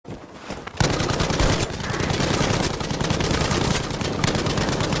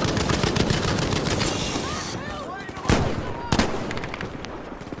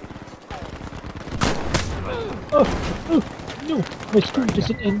My story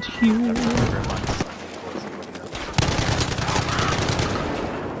doesn't end here.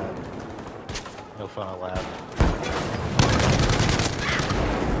 No fun allowed.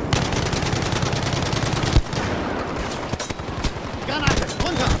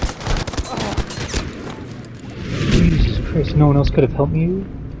 Jesus Christ, no one else could have helped me?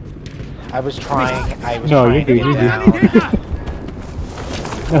 I was trying. No, you're trying to good, you're get good. down.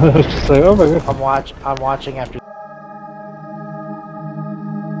 No, I was just like, oh my god. I'm watching after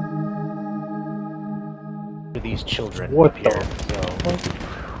these children What up here. the So.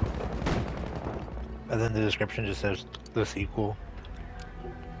 And then the description just says the sequel.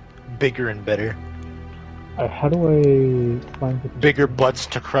 Bigger and better. How do I find the... Bigger butts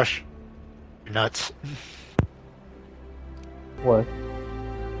to crush nuts. What?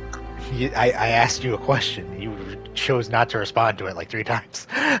 I asked you a question. You chose not to respond to it like 3 times.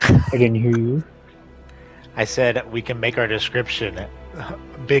 I didn't hear you. I said we can make our description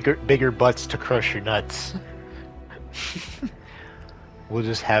bigger butts to crush your nuts. We'll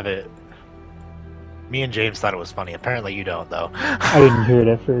just have it. Me and James thought it was funny. Apparently you don't, though. I didn't hear it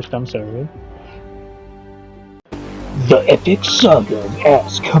at first, I'm sorry. The epic saga of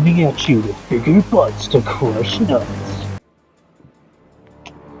ass coming at you with bigger butts to crush nuts.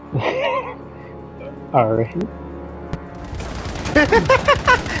 Alright.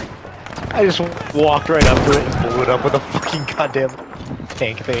 I just walked right up to it and blew it up with a fucking goddamn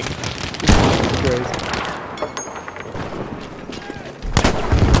tank thing.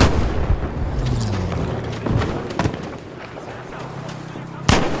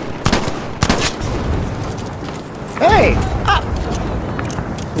 Hey!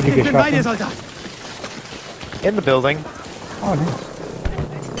 Did you get shot from? In the building. Oh, nice.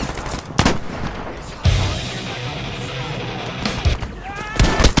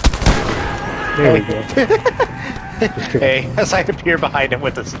 There we go. Hey, as I appear behind him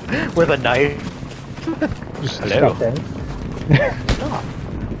with a knife. Just Hello. stop that.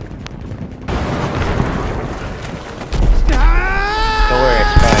 Don't worry,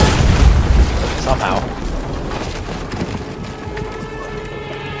 it's fine. Somehow.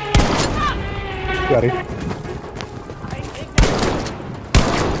 Got it.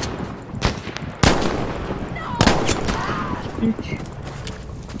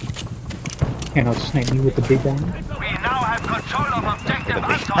 And I'll snipe you with the big gun. We now have control of objective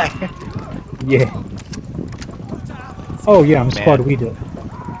Anton. Yeah. Oh yeah, I'm squad leader.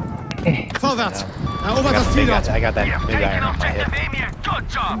 Vorwärts! Erobert das I Ziel got, dort! I got that big Taken iron on my hip. objective Emil. Good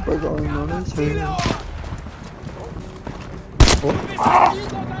job.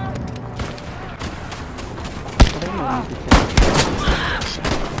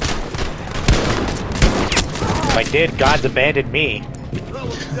 If I did, God's abandoned me.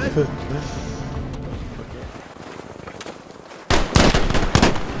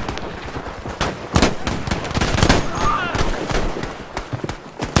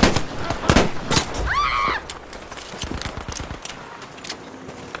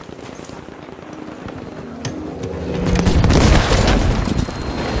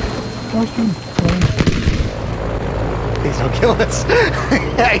 Please don't kill us.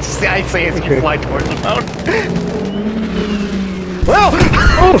 I say as you fly towards the mountain. Well!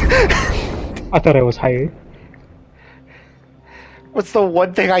 I thought I was higher. What's the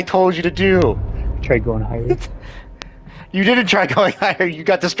one thing I told you to do? Try going higher. You didn't try going higher, you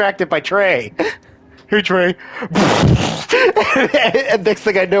got distracted by Trey. Hey Trey. And next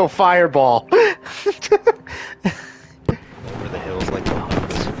thing I know, fireball. Over the hills like the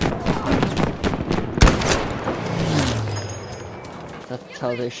Huns. That's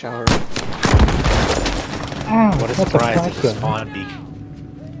how they shower. Ow, What a that's surprise, a it's a shotgun. spawn beak.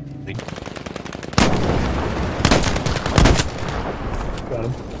 Got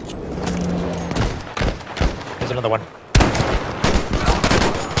him. There's another one.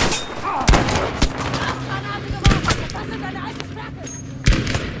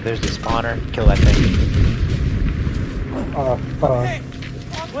 There's the spawner. Kill that thing.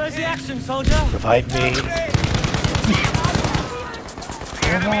 Where's the action, soldier? Revive me. The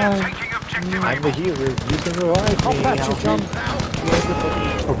enemy are taking objective I'm the healer. You can revive me. Patch you, John.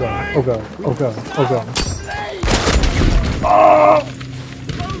 Oh god, oh god, oh god, oh god.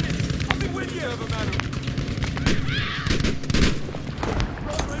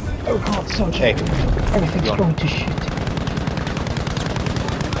 Oh god, Soldier. Hey. Everything's Go on. going to shit.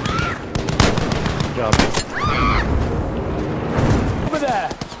 Jump. Over there.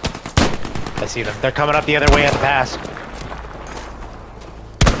 I see them. They're coming up the other way at the pass.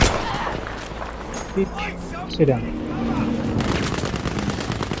 Bitch. Sit down.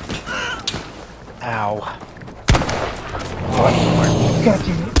 Ow. God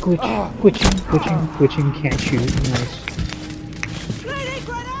damn it, glitching, can't shoot, nice.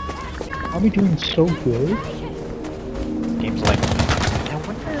 Are we doing so good? Game's like, I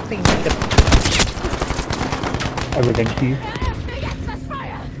wonder if they need a... Everything to you.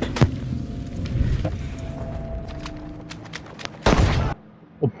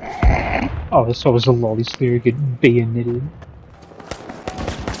 Oh, this was a lolly slayer getting bayoneted.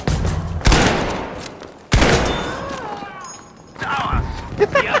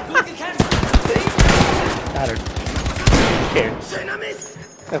 Battered. Who cares?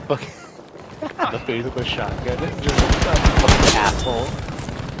 That fucking... the face of a shotgun. Just a fucking asshole.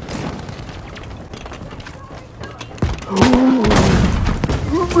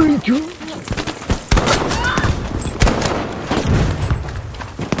 Oh my god!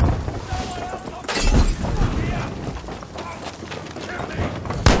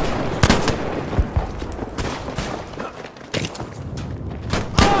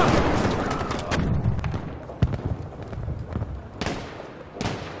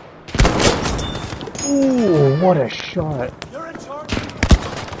 Oh, what a shot!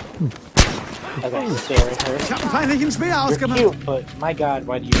 Okay, Sarah, her. Captain Flanagan's me, You're Oscar. cute, but my god,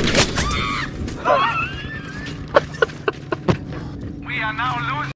 why do you... We are now losing.